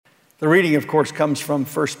The reading, of course, comes from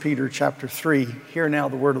 1 Peter chapter 3. Hear now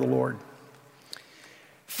the word of the Lord.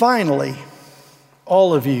 Finally,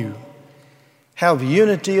 all of you have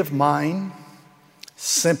unity of mind,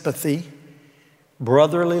 sympathy,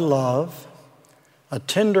 brotherly love, a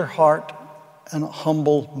tender heart, and a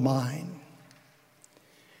humble mind.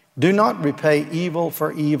 Do not repay evil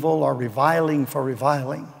for evil or reviling for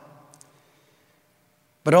reviling,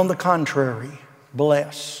 but on the contrary,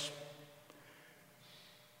 bless.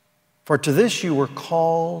 For to this you were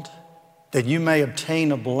called, that you may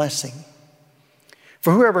obtain a blessing.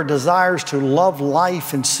 For whoever desires to love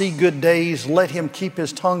life and see good days, let him keep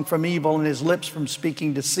his tongue from evil and his lips from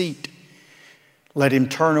speaking deceit. Let him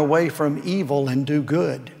turn away from evil and do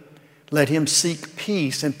good. Let him seek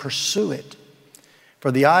peace and pursue it.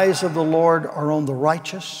 For the eyes of the Lord are on the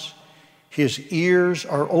righteous. His ears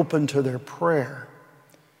are open to their prayer.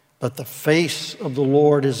 But the face of the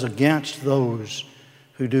Lord is against those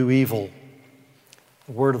who do evil.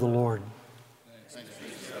 The word of the Lord.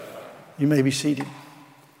 You may be seated.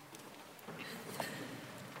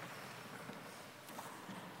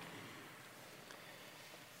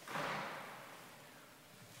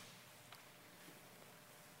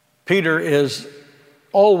 Peter is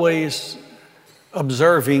always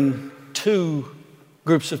observing two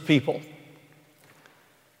groups of people.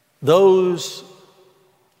 Those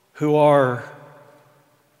who are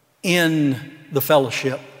in the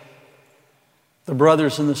fellowship, the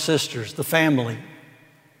brothers and the sisters, the family,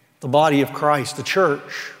 the body of Christ, the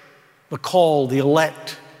church, the called, the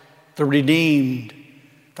elect, the redeemed,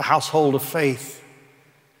 the household of faith.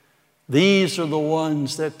 These are the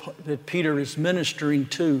ones that Peter is ministering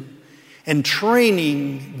to and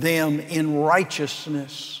training them in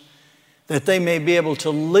righteousness, that they may be able to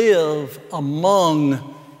live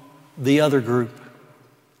among the other group.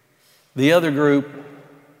 The other group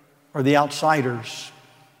are the outsiders,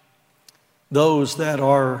 those that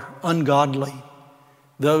are ungodly,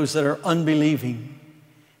 those that are unbelieving,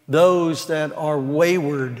 those that are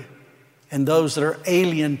wayward, and those that are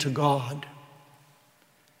alien to God.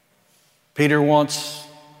 Peter wants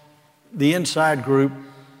the inside group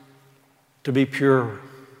to be pure,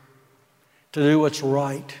 to do what's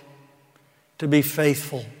right, to be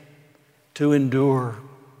faithful, to endure.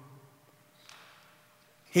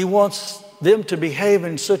 He wants them to behave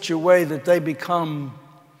in such a way that they become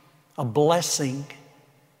a blessing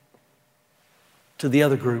to the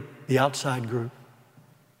other group, the outside group.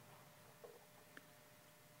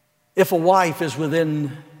 If a wife is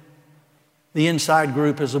within the inside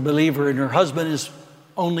group as a believer and her husband is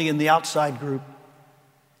only in the outside group,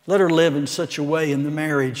 let her live in such a way in the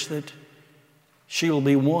marriage that she will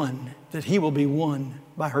be won, that he will be won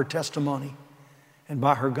by her testimony and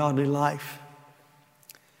by her godly life.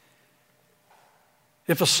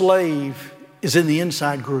 If a slave is in the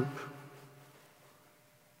inside group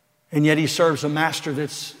and yet he serves a master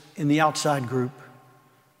that's in the outside group,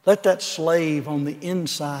 let that slave on the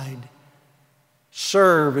inside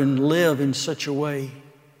serve and live in such a way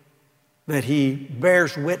that he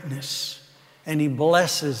bears witness and he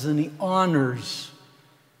blesses and he honors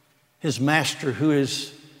his master who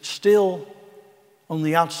is still on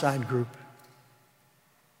the outside group.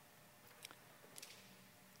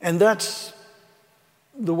 And that's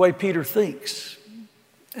the way Peter thinks.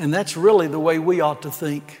 And that's really the way we ought to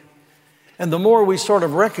think. And the more we sort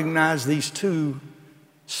of recognize these two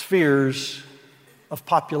spheres of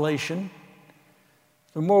population,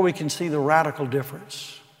 the more we can see the radical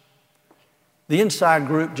difference. The inside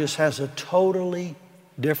group just has a totally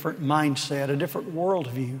different mindset, a different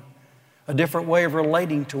worldview, a different way of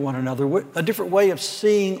relating to one another, a different way of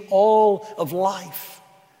seeing all of life.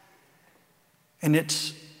 And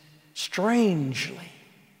it's strangely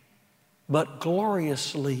but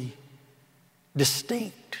gloriously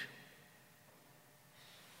distinct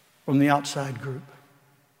from the outside group.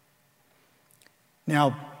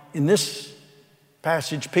 Now, in this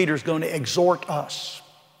passage, Peter's going to exhort us.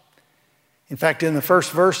 In fact, in the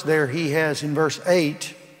first verse there, he has, in verse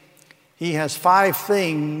 8, he has 5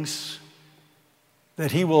 things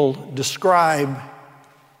that he will describe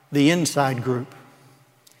the inside group.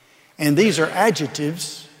 And these are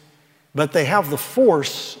adjectives, but they have the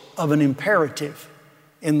force of an imperative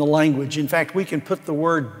in the language. In fact, we can put the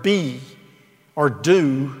word be or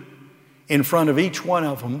do in front of each one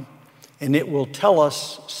of them, and it will tell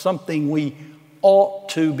us something we ought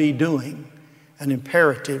to be doing, an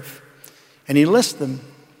imperative. And he lists them.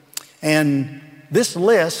 And this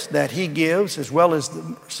list that he gives, as well as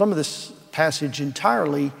some of this passage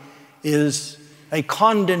entirely, is a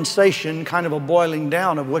condensation, kind of a boiling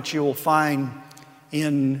down of what you will find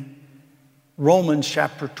in Romans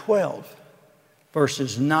chapter 12.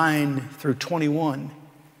 verses 9 through 21.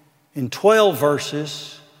 In 12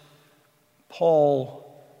 verses, Paul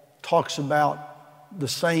talks about the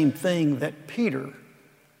same thing that Peter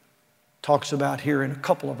talks about here in a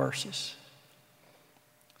couple of verses.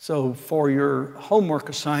 So for your homework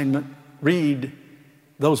assignment, read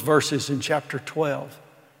those verses in chapter 12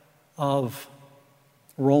 of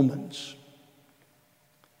Romans.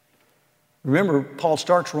 Remember, Paul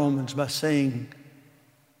starts Romans by saying,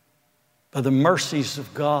 by the mercies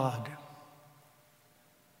of God,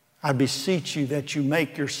 I beseech you that you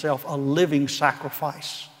make yourself a living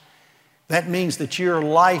sacrifice. That means that your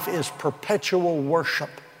life is perpetual worship.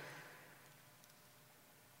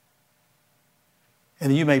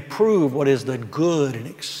 And you may prove what is the good and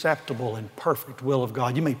acceptable and perfect will of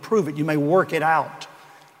God. You may prove it. You may work it out.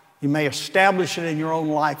 You may establish it in your own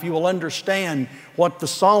life. You will understand what the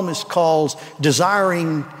psalmist calls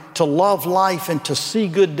desiring to love life and to see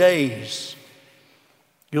good days.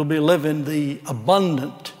 You'll be living the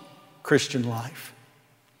abundant Christian life.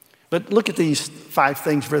 But look at these 5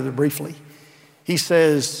 things rather briefly. He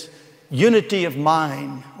says, unity of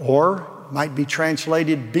mind, or might be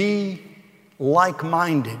translated, be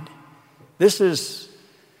like-minded. This is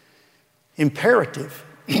imperative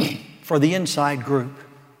for the inside group.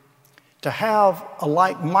 To have a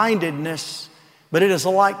like-mindedness, but it is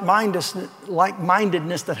a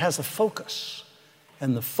like-mindedness that has a focus,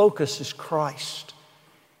 and the focus is Christ.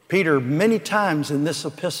 Peter, many times in this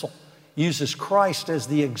epistle, uses Christ as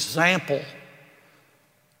the example.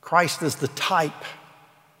 Christ is the type.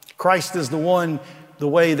 Christ is the one, the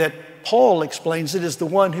way that Paul explains it, is the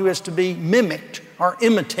one who is to be mimicked or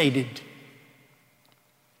imitated.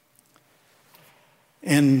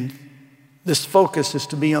 And this focus is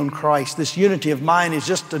to be on Christ. This unity of mind is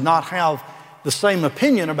just to not have the same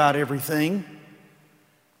opinion about everything,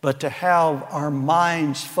 but to have our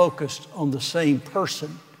minds focused on the same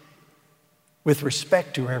person with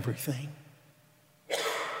respect to everything.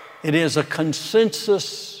 It is a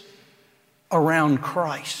consensus around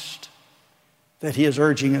Christ that he is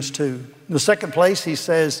urging us to. In the second place, he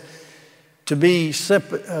says to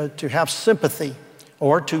have sympathy,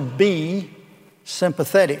 or to be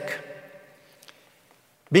sympathetic.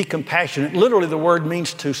 Be compassionate. Literally, the word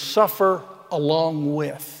means to suffer along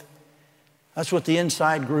with. That's what the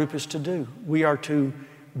inside group is to do. We are to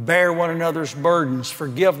bear one another's burdens,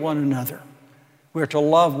 forgive one another. We are to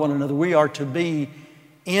love one another. We are to be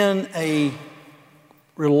in a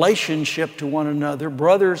relationship to one another,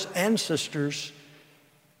 brothers and sisters,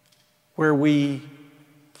 where we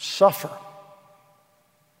suffer.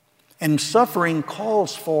 And suffering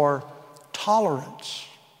calls for tolerance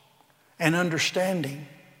and understanding.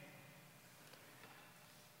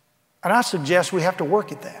 And I suggest we have to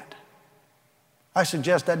work at that. I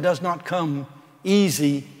suggest that does not come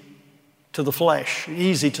easy to the flesh,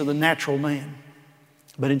 easy to the natural man.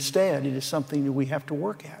 But instead, it is something that we have to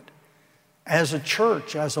work at. As a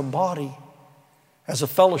church, as a body, as a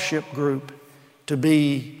fellowship group, to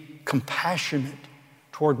be compassionate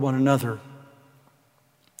toward one another.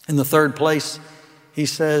 In the third place, he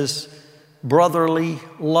says, brotherly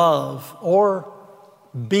love, or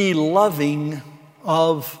be loving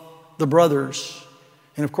of the brothers.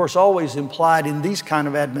 And of course, always implied in these kind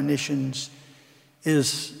of admonitions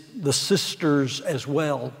is the sisters as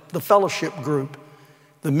well, the fellowship group,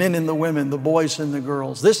 the men and the women, the boys and the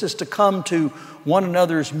girls. This is to come to one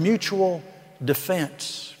another's mutual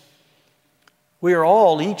defense. We are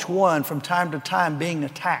all, each one, from time to time being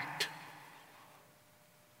attacked.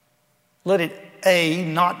 Let it,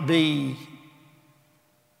 not be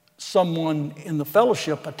someone in the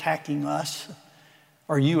fellowship attacking us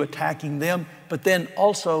or you attacking them, but then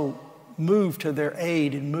also move to their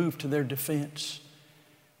aid and move to their defense.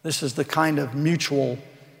 This is the kind of mutual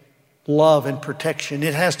love and protection.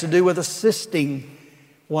 It has to do with assisting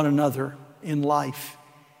one another in life,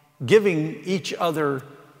 giving each other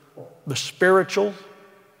the spiritual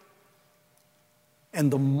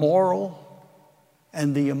and the moral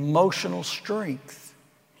and the emotional strength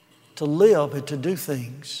to live and to do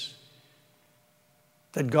things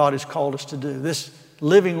that God has called us to do. This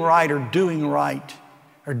living right or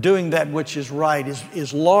doing that which is right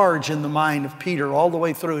is large in the mind of Peter all the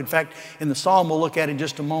way through. In fact, in the psalm we'll look at in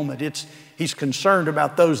just a moment, he's concerned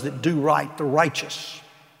about those that do right, the righteous.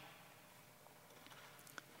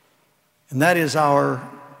 And that is our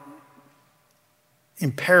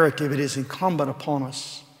imperative. It is incumbent upon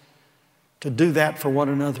us to do that for one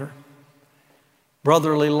another.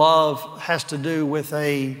 Brotherly love has to do with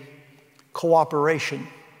a cooperation,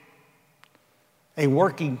 a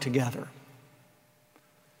working together.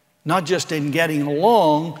 Not just in getting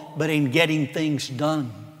along, but in getting things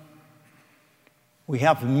done. We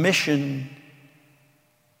have mission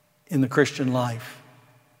in the Christian life.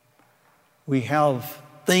 We have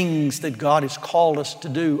things that God has called us to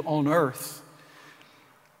do on earth.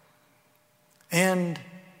 And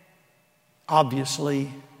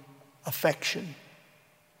obviously, affection.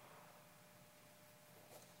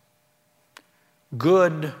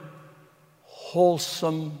 Good,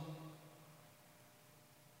 wholesome,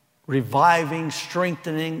 reviving,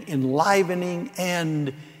 strengthening, enlivening,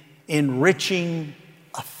 and enriching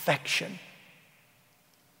affection.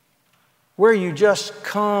 Where you just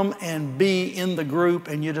come and be in the group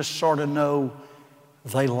and you just sort of know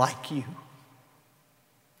they like you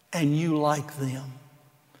and you like them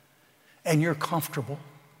and you're comfortable.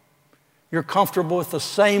 You're comfortable with the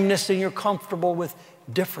sameness and you're comfortable with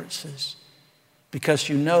differences because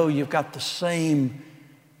you know you've got the same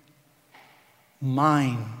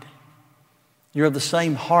mind. You're of the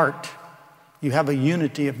same heart. You have a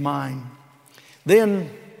unity of mind. Then,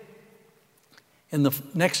 in the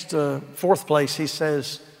next fourth place, he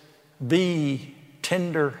says, be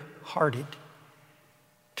tender-hearted.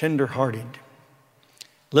 Tender-hearted.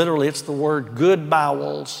 Literally, it's the word good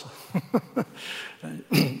bowels.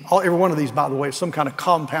 Every one of these, by the way, is some kind of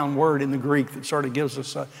compound word in the Greek that sort of gives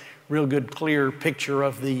us a real good, clear picture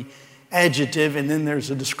of the adjective, and then there's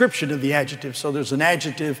a description of the adjective. So there's an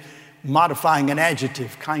adjective modifying an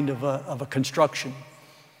adjective, kind of a construction.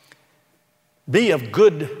 Be of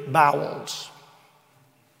good bowels.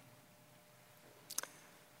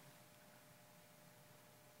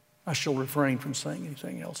 I shall refrain from saying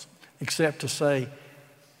anything else except to say,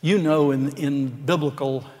 you know, in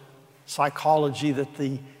biblical psychology that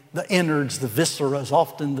the innards, the viscera, is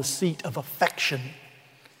often the seat of affection.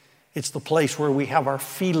 It's the place where we have our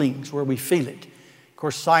feelings, where we feel it. Of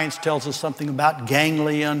course, science tells us something about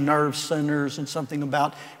ganglia, nerve centers, and something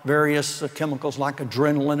about various chemicals like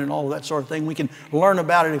adrenaline and all that sort of thing. We can learn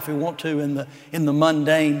about it if we want to in the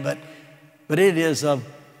mundane, but it is a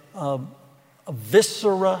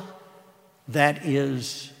viscera that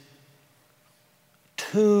is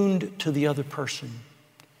tuned to the other person.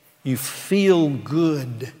 You feel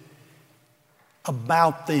good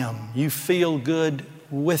about them. You feel good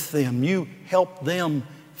with them. You help them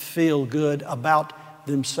feel good about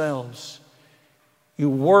themselves. You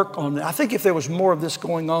work on that. I think if there was more of this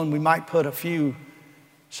going on, we might put a few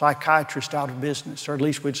psychiatrists out of business, or at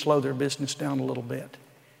least we'd slow their business down a little bit.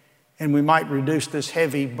 And we might reduce this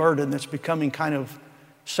heavy burden that's becoming kind of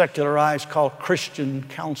secularized, called Christian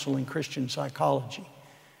counseling, Christian psychology.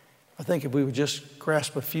 I think if we would just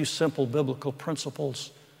grasp a few simple biblical principles,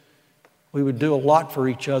 we would do a lot for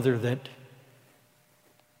each other that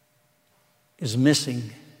is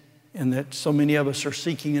missing and that so many of us are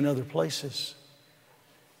seeking in other places.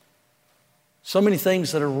 So many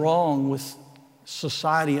things that are wrong with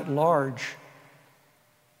society at large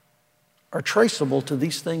are traceable to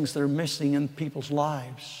these things that are missing in people's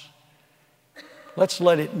lives. Let's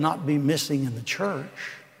let it not be missing in the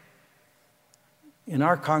church. In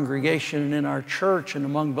our congregation and in our church and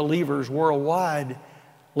among believers worldwide,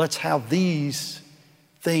 let's have these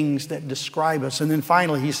things that describe us. And then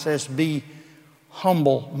finally, he says, be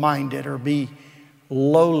humble-minded or be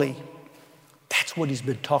lowly. That's what he's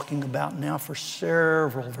been talking about now for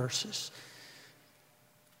several verses.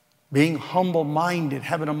 Being humble-minded,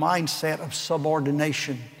 having a mindset of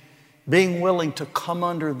subordination, being willing to come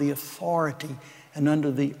under the authority and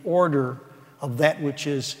under the order of that which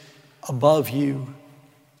is above you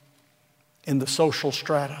in the social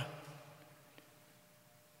strata.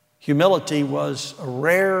 Humility was a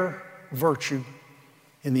rare virtue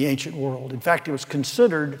in the ancient world. In fact, it was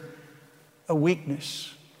considered a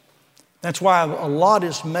weakness. That's why a lot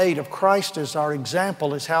is made of Christ as our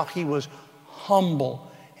example, is how he was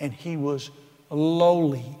humble and he was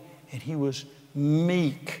lowly and he was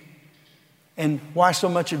meek. And why so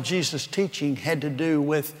much of Jesus' teaching had to do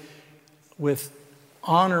with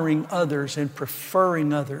honoring others and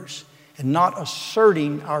preferring others and not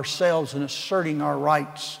asserting ourselves and asserting our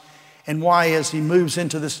rights. And why, as he moves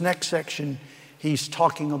into this next section, he's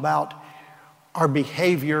talking about our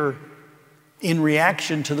behavior in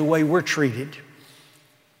reaction to the way we're treated.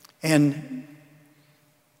 And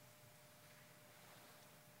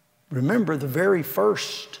remember, the very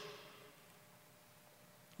first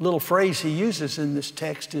little phrase he uses in this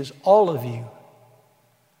text is all of you.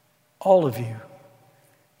 All of you.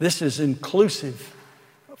 This is inclusive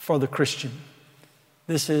for the Christian.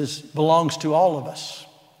 This belongs to all of us.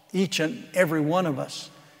 Each and every one of us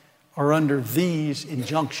are under these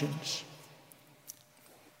injunctions.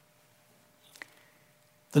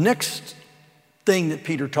 The next thing that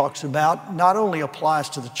Peter talks about not only applies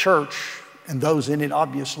to the church and those in it,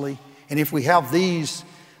 obviously, And if we have these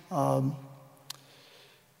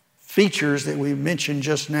features that we mentioned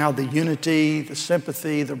just now, the unity, the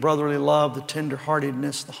sympathy, the brotherly love, the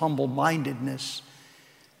tenderheartedness, the humble-mindedness,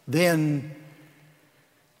 then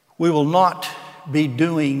we will not be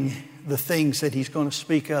doing the things that he's going to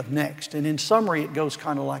speak of next. And in summary, it goes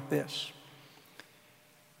kind of like this.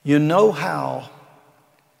 You know how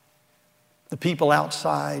the people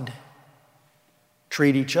outside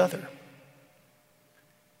treat each other.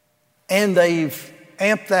 And they've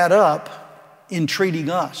amped that up in treating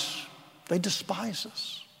us. They despise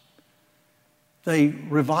us. They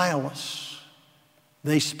revile us.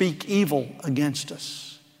 They speak evil against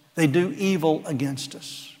us. They do evil against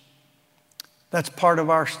us. That's part of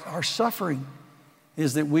our suffering,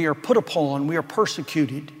 is that we are put upon, we are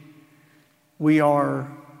persecuted, we are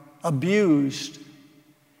abused.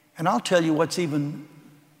 And I'll tell you what's even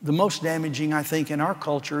the most damaging, I think, in our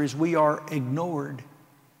culture is we are ignored.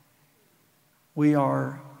 We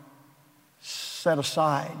are set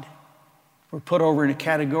aside. We're put over in a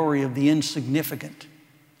category of the insignificant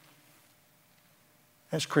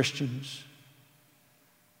as Christians.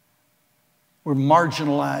 We're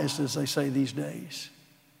marginalized, as they say these days.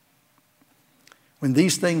 When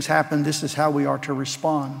these things happen, this is how we are to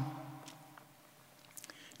respond.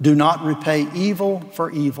 Do not repay evil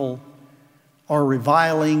for evil or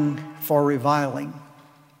reviling for reviling.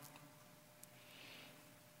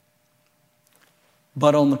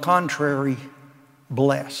 But on the contrary,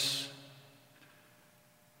 bless.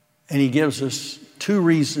 And he gives us two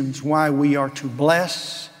reasons why we are to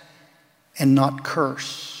bless and not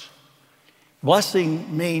curse.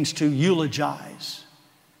 Blessing means to eulogize,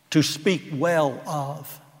 to speak well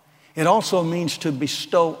of. It also means to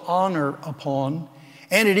bestow honor upon,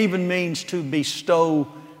 and it even means to bestow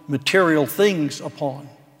material things upon.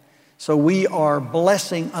 So we are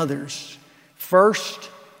blessing others. First,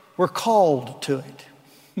 we're called to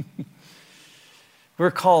it.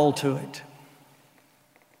 We're called to it.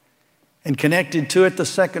 And connected to it, the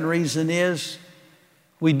second reason is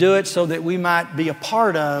we do it so that we might be a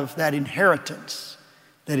part of that inheritance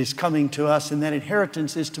that is coming to us, and that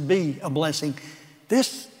inheritance is to be a blessing.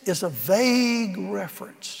 This is a vague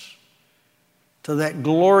reference to that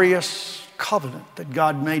glorious covenant that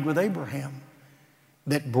God made with Abraham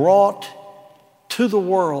that brought to the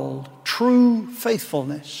world true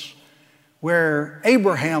faithfulness, where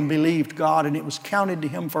Abraham believed God and it was counted to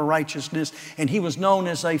him for righteousness, and he was known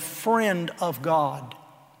as a friend of God.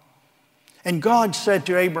 And God said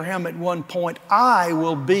to Abraham at one point, I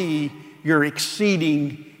will be your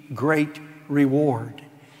exceeding great reward.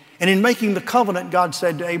 And in making the covenant, God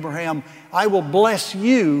said to Abraham, I will bless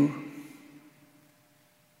you,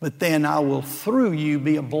 but then I will through you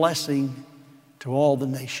be a blessing to all the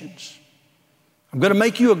nations. I'm going to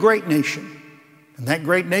make you a great nation. And that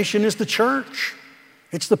great nation is the church.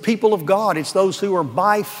 It's the people of God. It's those who are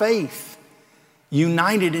by faith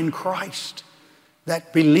united in Christ,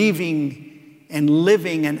 that believing and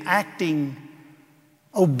living and acting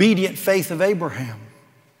obedient faith of Abraham.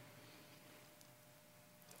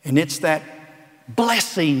 And it's that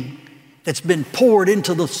blessing that's been poured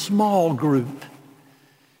into the small group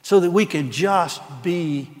so that we can just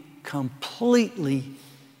be completely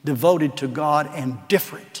devoted to God and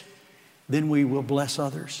different. Then we will bless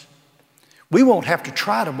others. We won't have to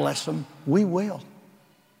try to bless them. We will.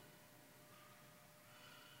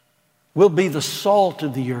 We'll be the salt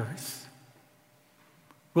of the earth.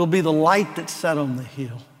 We'll be the light that's set on the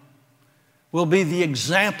hill. We'll be the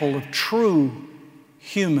example of true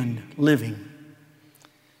human living.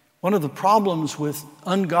 One of the problems with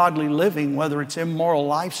ungodly living, whether it's immoral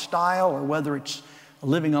lifestyle or whether it's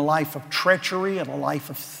living a life of treachery and a life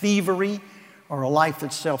of thievery, or a life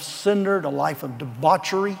that's self-centered, a life of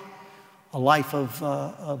debauchery, a life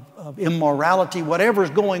of immorality, whatever's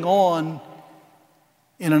going on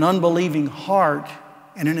in an unbelieving heart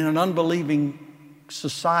and in an unbelieving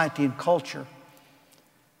society and culture,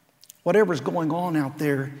 whatever's going on out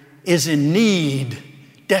there is in need,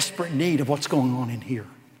 desperate need of what's going on in here,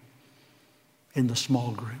 in the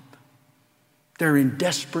small group. They're in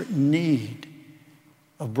desperate need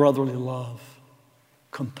of brotherly love,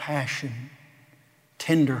 compassion,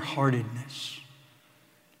 tender-heartedness.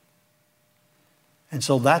 And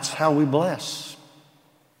so that's how we bless.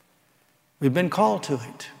 We've been called to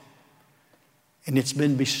it. And it's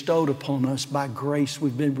been bestowed upon us by grace.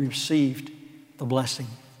 We've been received the blessing.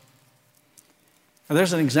 Now,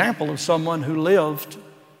 there's an example of someone who lived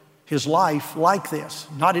his life like this.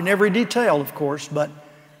 Not in every detail, of course, but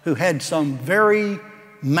who had some very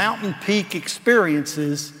mountain peak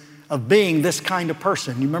experiences of being this kind of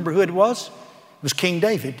person. You remember who it was? It was King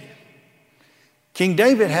David. King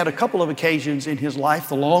David had a couple of occasions in his life.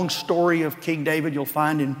 The long story of King David you'll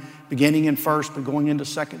find beginning in 1st, but going into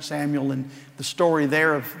 2 Samuel, and the story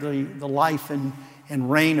there of the life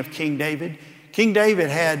and reign of King David. King David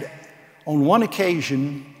had, on one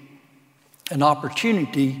occasion, an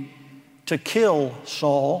opportunity to kill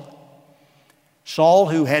Saul. Saul,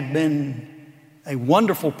 who had been a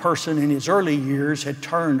wonderful person in his early years, had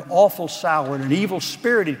turned awful sour, and an evil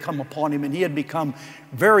spirit had come upon him, and he had become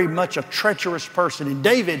very much a treacherous person. And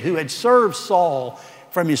David, who had served Saul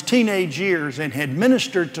from his teenage years and had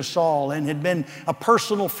ministered to Saul and had been a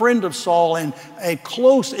personal friend of Saul and a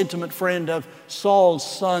close, intimate friend of Saul's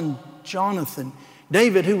son, Jonathan.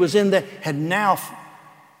 David, who was in that, had now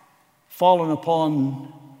fallen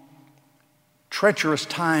upon treacherous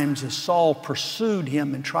times as Saul pursued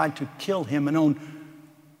him and tried to kill him. And on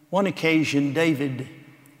one occasion, David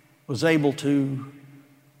was able to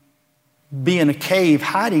be in a cave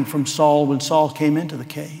hiding from Saul when Saul came into the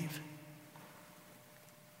cave.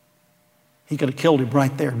 He could have killed him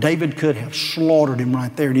right there. David could have slaughtered him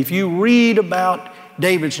right there. And if you read about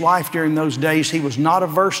David's life during those days, he was not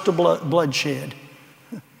averse to bloodshed.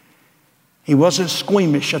 He wasn't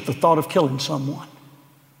squeamish at the thought of killing someone.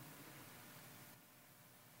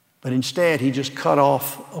 But instead, he just cut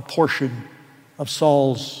off a portion of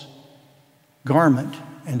Saul's garment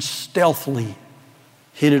and stealthily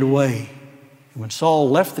hid it away. And when Saul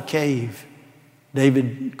left the cave,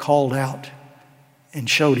 David called out and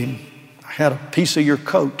showed him, I had a piece of your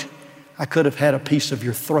coat. I could have had a piece of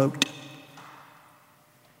your throat.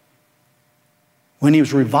 When he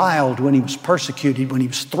was reviled, when he was persecuted, when he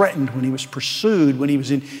was threatened, when he was pursued, when he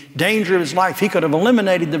was in danger of his life, he could have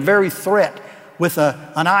eliminated the very threat with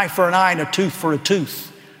an eye for an eye and a tooth for a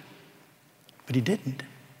tooth. But he didn't.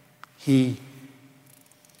 He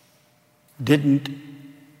didn't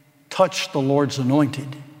touch the Lord's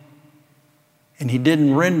anointed. And he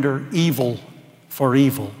didn't render evil for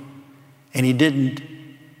evil. And he didn't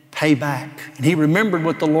pay back. And he remembered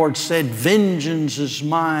what the Lord said, vengeance is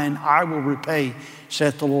mine, I will repay,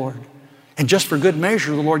 saith the Lord. And just for good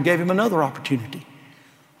measure, the Lord gave him another opportunity.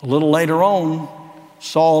 A little later on,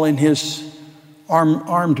 Saul and his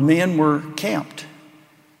armed men were camped.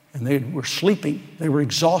 And they were sleeping. They were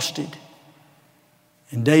exhausted.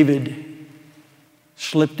 And David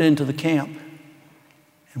slipped into the camp.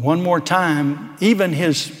 And one more time, even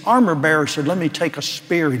his armor bearer said, let me take a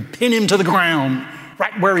spear and pin him to the ground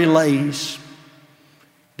right where he lays.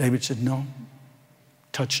 David said, no,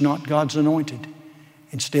 touch not God's anointed.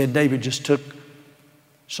 Instead, David just took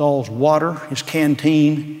Saul's water, his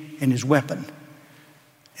canteen, and his weapon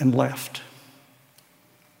and left.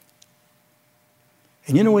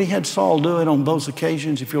 And you know what he had Saul do it on both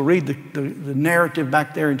occasions? If you'll read the narrative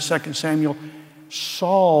back there in 2 Samuel,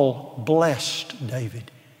 Saul blessed David.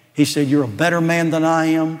 He said, you're a better man than I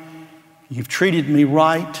am. You've treated me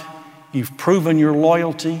right. You've proven your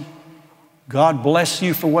loyalty. God bless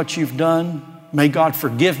you for what you've done. May God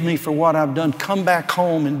forgive me for what I've done. Come back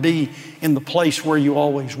home and be in the place where you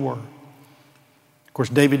always were. Of course,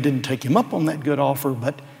 David didn't take him up on that good offer,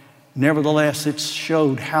 but nevertheless, it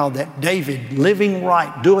showed how that David, living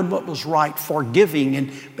right, doing what was right,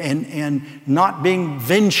 forgiving and not being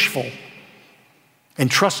vengeful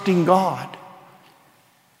and trusting God,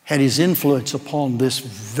 had his influence upon this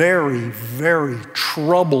very, very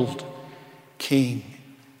troubled king.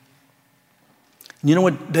 You know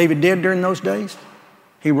what David did during those days?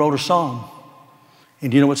 He wrote a psalm.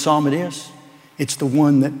 And do you know what psalm it is? It's the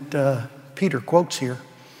one that Peter quotes here.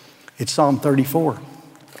 It's Psalm 34.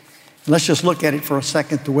 Let's just look at it for a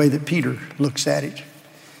second the way that Peter looks at it.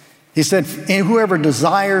 He said, and whoever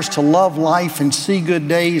desires to love life and see good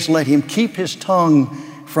days, let him keep his tongue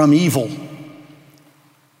from evil,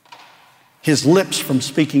 his lips from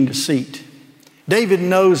speaking deceit. David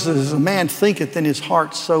knows that as a man thinketh in his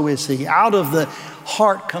heart, so is he. Out of the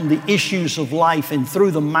heart come the issues of life, and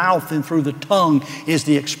through the mouth and through the tongue is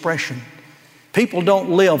the expression. People don't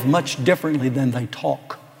live much differently than they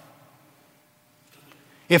talk.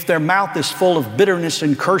 If their mouth is full of bitterness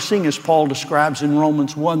and cursing, as Paul describes in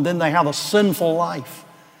Romans 1, then they have a sinful life.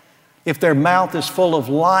 If their mouth is full of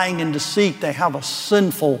lying and deceit, they have a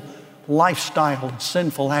sinful lifestyle and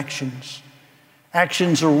sinful actions.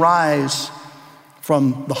 Actions arise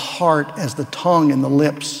from the heart as the tongue and the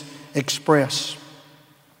lips express.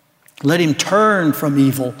 Let him turn from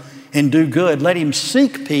evil and do good. Let him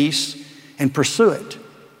seek peace and pursue it.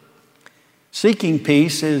 Seeking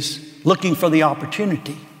peace is looking for the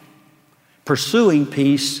opportunity. Pursuing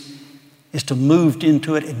peace is to move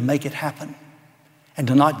into it and make it happen and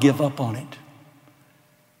to not give up on it.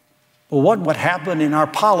 Well, what would happen in our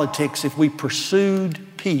politics if we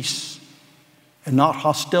pursued peace and not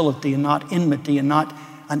hostility and not enmity and not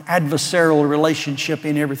an adversarial relationship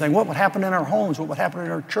in everything? What would happen in our homes? What would happen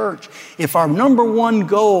in our church if our number one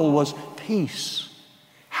goal was peace?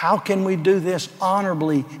 How can we do this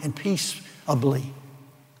honorably and peaceably?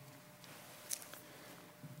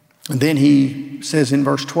 And then he says in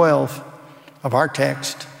verse 12 of our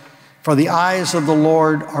text, "For the eyes of the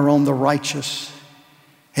Lord are on the righteous,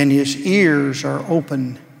 and his ears are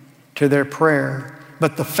open to their prayer.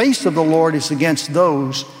 But the face of the Lord is against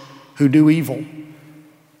those who do evil."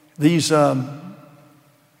 These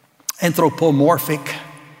anthropomorphic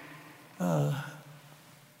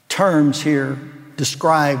terms here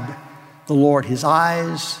describe the Lord: his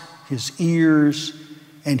eyes, his ears,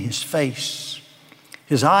 and his face.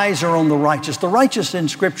 His eyes are on the righteous. The righteous in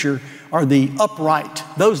Scripture are the upright,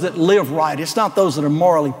 those that live right. It's not those that are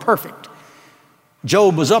morally perfect.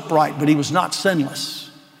 Job was upright, but he was not sinless.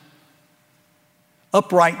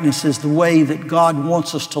 Uprightness is the way that God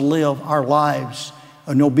wants us to live our lives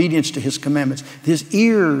in obedience to his commandments. His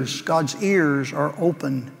ears, God's ears, are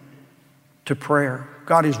open to prayer.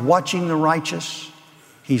 God is watching the righteous.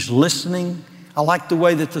 He's listening. I like the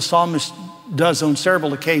way that the psalmist does on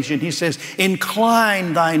several occasions. He says,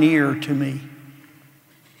 "Incline thine ear to me."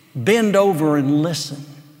 Bend over and listen.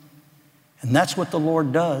 And that's what the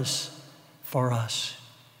Lord does for us.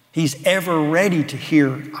 He's ever ready to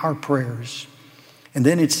hear our prayers. And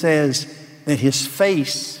then it says that his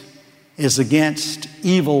face is against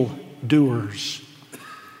evil doers.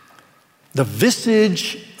 The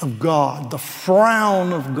visage of God, the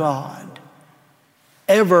frown of God,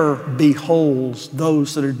 ever beholds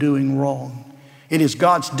those that are doing wrong. It is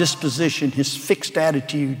God's disposition, his fixed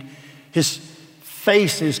attitude. His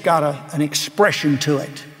face has got an expression to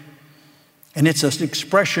it. And it's an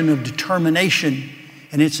expression of determination,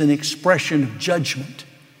 and it's an expression of judgment.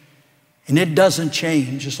 And it doesn't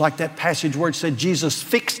change. It's like that passage where it said Jesus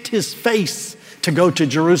fixed his face to go to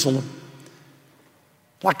Jerusalem.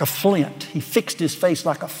 Like a flint. He fixed his face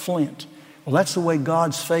like a flint. Well, that's the way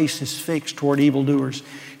God's face is fixed toward evildoers.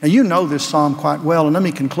 Now, you know this psalm quite well, and let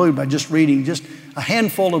me conclude by just reading just a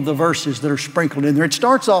handful of the verses that are sprinkled in there. It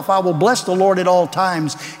starts off, "I will bless the Lord at all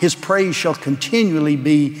times. His praise shall continually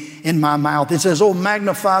be in my mouth." It says, "Oh,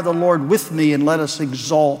 magnify the Lord with me, and let us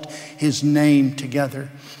exalt his name together.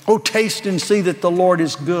 Oh, taste and see that the Lord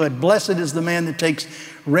is good. Blessed is the man that takes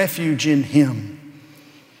refuge in him.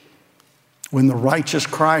 When the righteous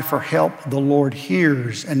cry for help, the Lord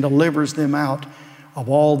hears and delivers them out of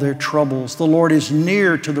all their troubles. The Lord is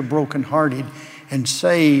near to the brokenhearted and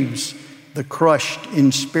saves the crushed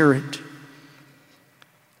in spirit.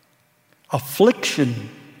 Affliction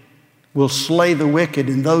will slay the wicked,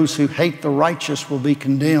 and those who hate the righteous will be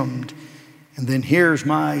condemned." And then here's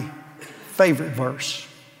my favorite verse.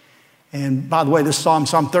 And by the way, this Psalm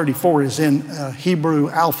 34, is in Hebrew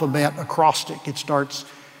alphabet acrostic. It starts,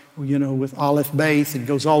 with Aleph, Beth, and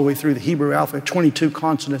goes all the way through the Hebrew alphabet, 22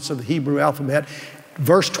 consonants of the Hebrew alphabet.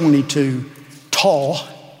 Verse 22, Taw,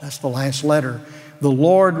 that's the last letter. "The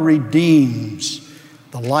Lord redeems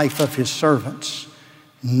the life of his servants.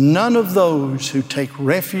 None of those who take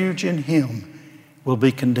refuge in him will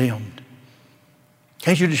be condemned."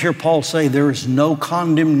 Can't you just hear Paul say, there is no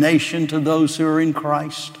condemnation to those who are in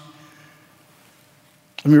Christ?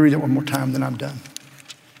 Let me read it one more time, then I'm done.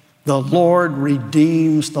 "The Lord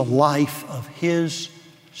redeems the life of his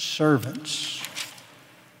servants.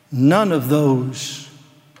 None of those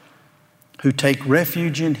who take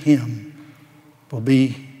refuge in him will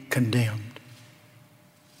be condemned."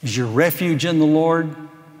 Is your refuge in the Lord?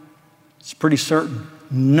 It's pretty certain.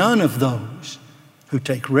 None of those who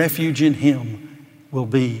take refuge in him will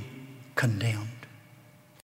be condemned.